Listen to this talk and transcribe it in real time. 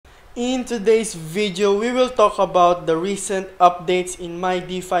In today's video, we will talk about the recent updates in My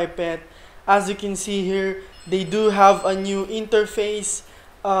DeFi Pet. As you can see here, they do have a new interface.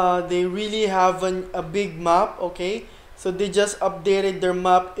 They really have a big map, okay? So they just updated their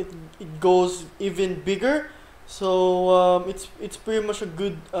map. It goes even bigger. So it's pretty much a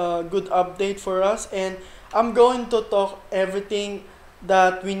good update for us. And I'm going to talk everything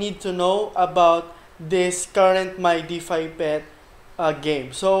that we need to know about this current My DeFi Pet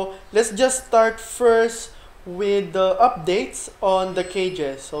game. So let's just start first with the updates on the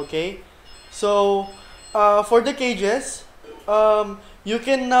cages. Okay, so for the cages, you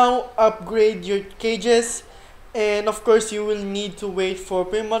can now upgrade your cages, and of course you will need to wait for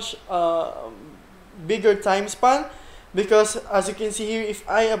pretty much bigger time span, because as you can see here, if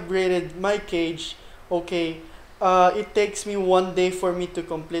I upgraded my cage, okay, it takes me 1 day for me to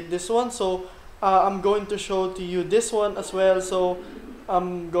complete this one. So I'm going to show to you this one as well. So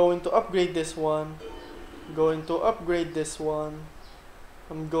I'm going to upgrade this one, going to upgrade this one,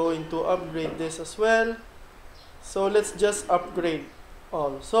 I'm going to upgrade this as well. So let's just upgrade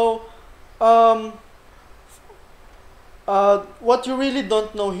all. So um, what you really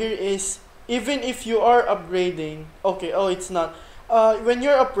don't know here is, even if you are upgrading, okay, oh, it's not, when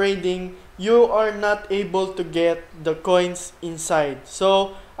you're upgrading, you are not able to get the coins inside.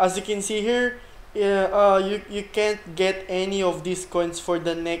 So as you can see here, you can't get any of these coins for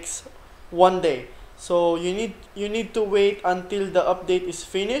the next 1 day. So you need to wait until the update is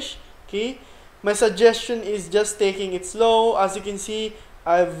finished. Okay, my suggestion is just taking it slow. As you can see,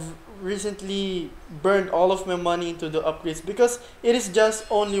 I've recently burned all of my money into the upgrades because it is just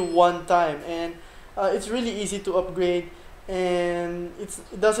only one time, and it's really easy to upgrade, and it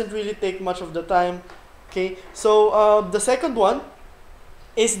doesn't really take much of the time. Okay, so the second one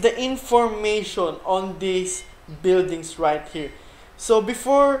is the information on these buildings right here. So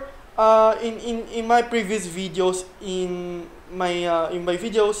before, in my previous videos, in my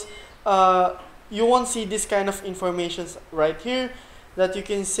videos, you won't see this kind of informations right here, that you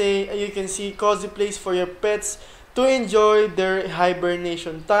can see cozy place for your pets to enjoy their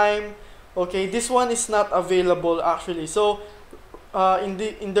hibernation time. Okay, this one is not available actually. So in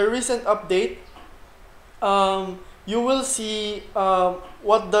the recent update, you will see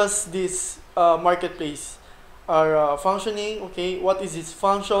what does this marketplace are functioning. Okay, what is its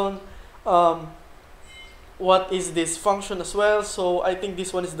function, um, what is this function as well. So I think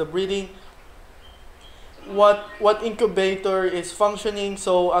this one is the breeding, what incubator is functioning.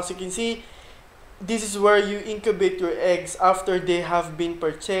 So as you can see, this is where you incubate your eggs after they have been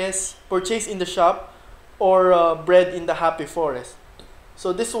purchased in the shop, or bred in the happy forest.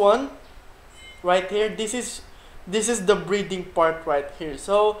 So this one right here, this is the breeding part right here.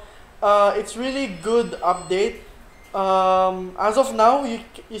 So it's really good update. As of now, you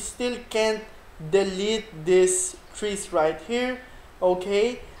still can't delete these trees right here,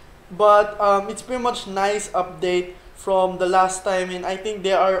 okay, but it's pretty much nice update from the last time, and I think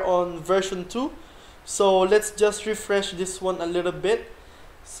they are on version 2. So let's just refresh this one a little bit,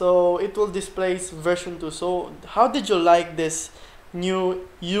 so it will display version 2. So how did you like this new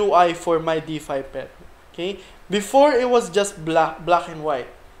UI for My DeFi Pet? Okay, before it was just black and white.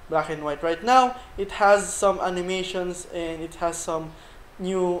 Right now it has some animations, and it has some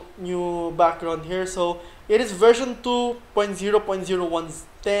new background here. So it is version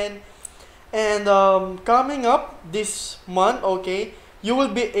 2.0.0110, and coming up this month, okay, you will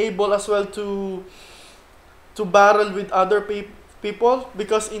be able as well to battle with other people,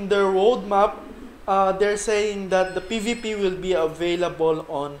 because in their roadmap, they're saying that the PvP will be available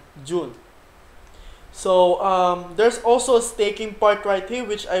on June. So there's also a staking part right here,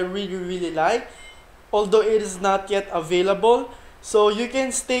 which I really like, although it is not yet available. So you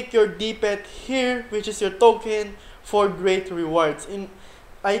can stake your DPET here, which is your token, for great rewards.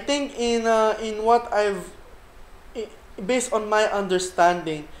 I think in what based on my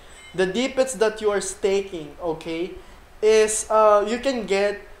understanding, the DPETs that you are staking, okay, is you can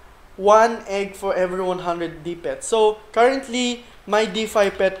get 1 egg for every 100 DPET. So currently, My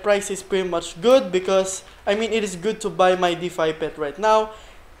DeFi Pet price is pretty much good, because I mean, it is good to buy My DeFi Pet right now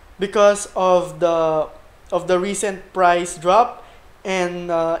because of the recent price drop,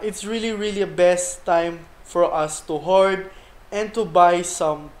 and it's really a best time for us to hoard and to buy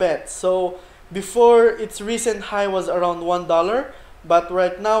some pets. So before, its recent high was around $1, but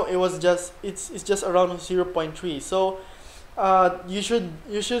right now it's just around 0.3. So you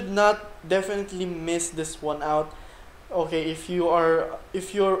should not definitely miss this one out. Okay, if you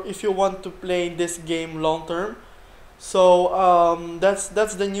want to play this game long term. So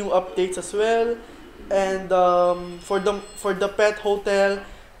that's the new updates as well. And for the pet hotel,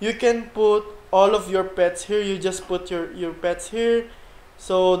 you can put all of your pets here. You just put your pets here,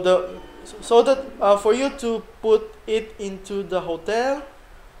 so that for you to put it into the hotel,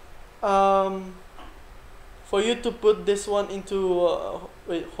 for you to put this one into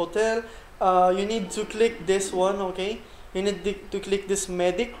hotel, you need to click this one. Okay, you need to click this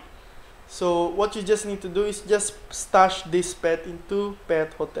medic. So what you just need to do is just stash this pet into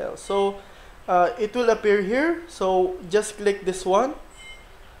pet hotel. So it will appear here, so just click this one.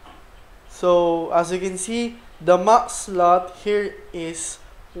 So as you can see, the max slot here is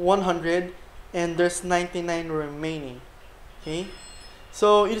 100 and there's 99 remaining. Okay,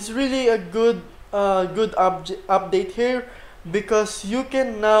 so it's really a good update here, because you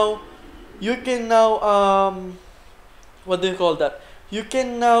can now what do you call that, you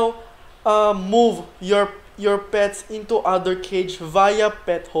can now move your pets into other cage via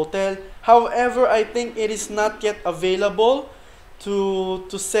pet hotel. However, I think it is not yet available to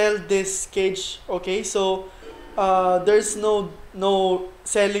sell this cage. Okay, so there's no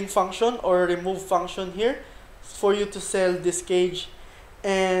selling function or remove function here for you to sell this cage.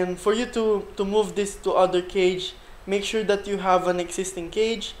 And for you to move this to other cage, make sure that you have an existing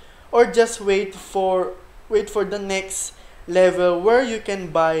cage, or just wait for the next level where you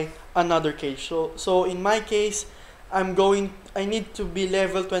can buy another cage. So in my case, I need to be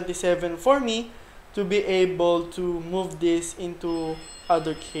level 27 for me to be able to move this into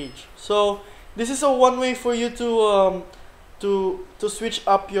other cage. So this is a one way for you to switch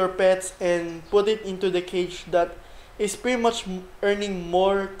up your pets and put it into the cage that is pretty much earning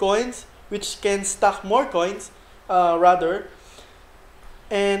more coins, which can stack more coins rather,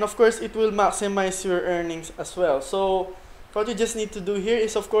 and of course it will maximize your earnings as well. So what you just need to do here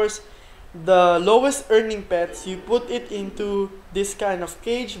is, of course, the lowest earning pets, you put it into this kind of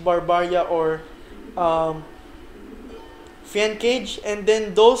cage, Barbaria or Fian cage, and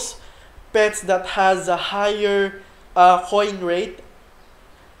then those pets that has a higher coin rate,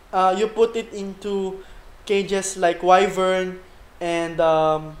 you put it into cages like Wyvern and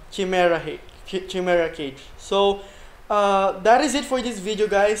Chimera cage. So that is it for this video,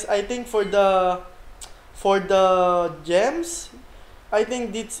 guys. I think for the gems, I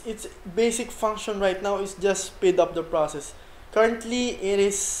think its basic function right now is just speed up the process. Currently,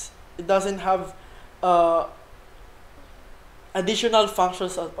 it doesn't have additional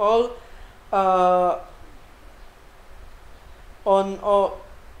functions at all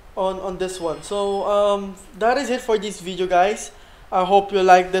on this one. So that is it for this video, guys. I hope you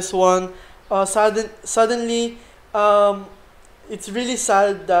like this one. Suddenly, it's really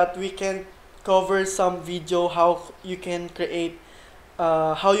sad that we can't cover some video how you can create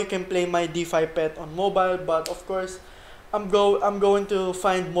how you can play My Defi Pet on mobile, but of course I'm going to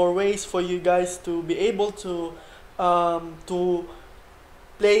find more ways for you guys to be able to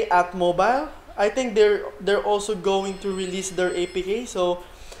play at mobile. I think they're also going to release their APK. So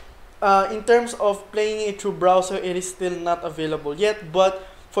in terms of playing it through browser, it is still not available yet, but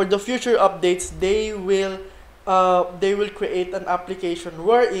for the future updates, they will create an application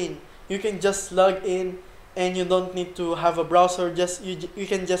wherein you can just log in and you don't need to have a browser. You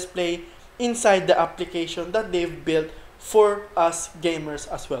can just play inside the application that they've built for us gamers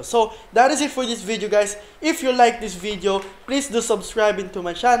as well. So that is it for this video, guys. If you like this video, please do subscribe into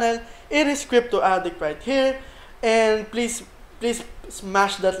my channel. It is Crypto Addict right here, and please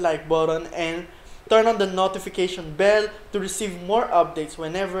smash that like button and turn on the notification bell to receive more updates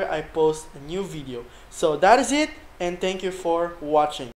whenever I post a new video. So that is it, and thank you for watching.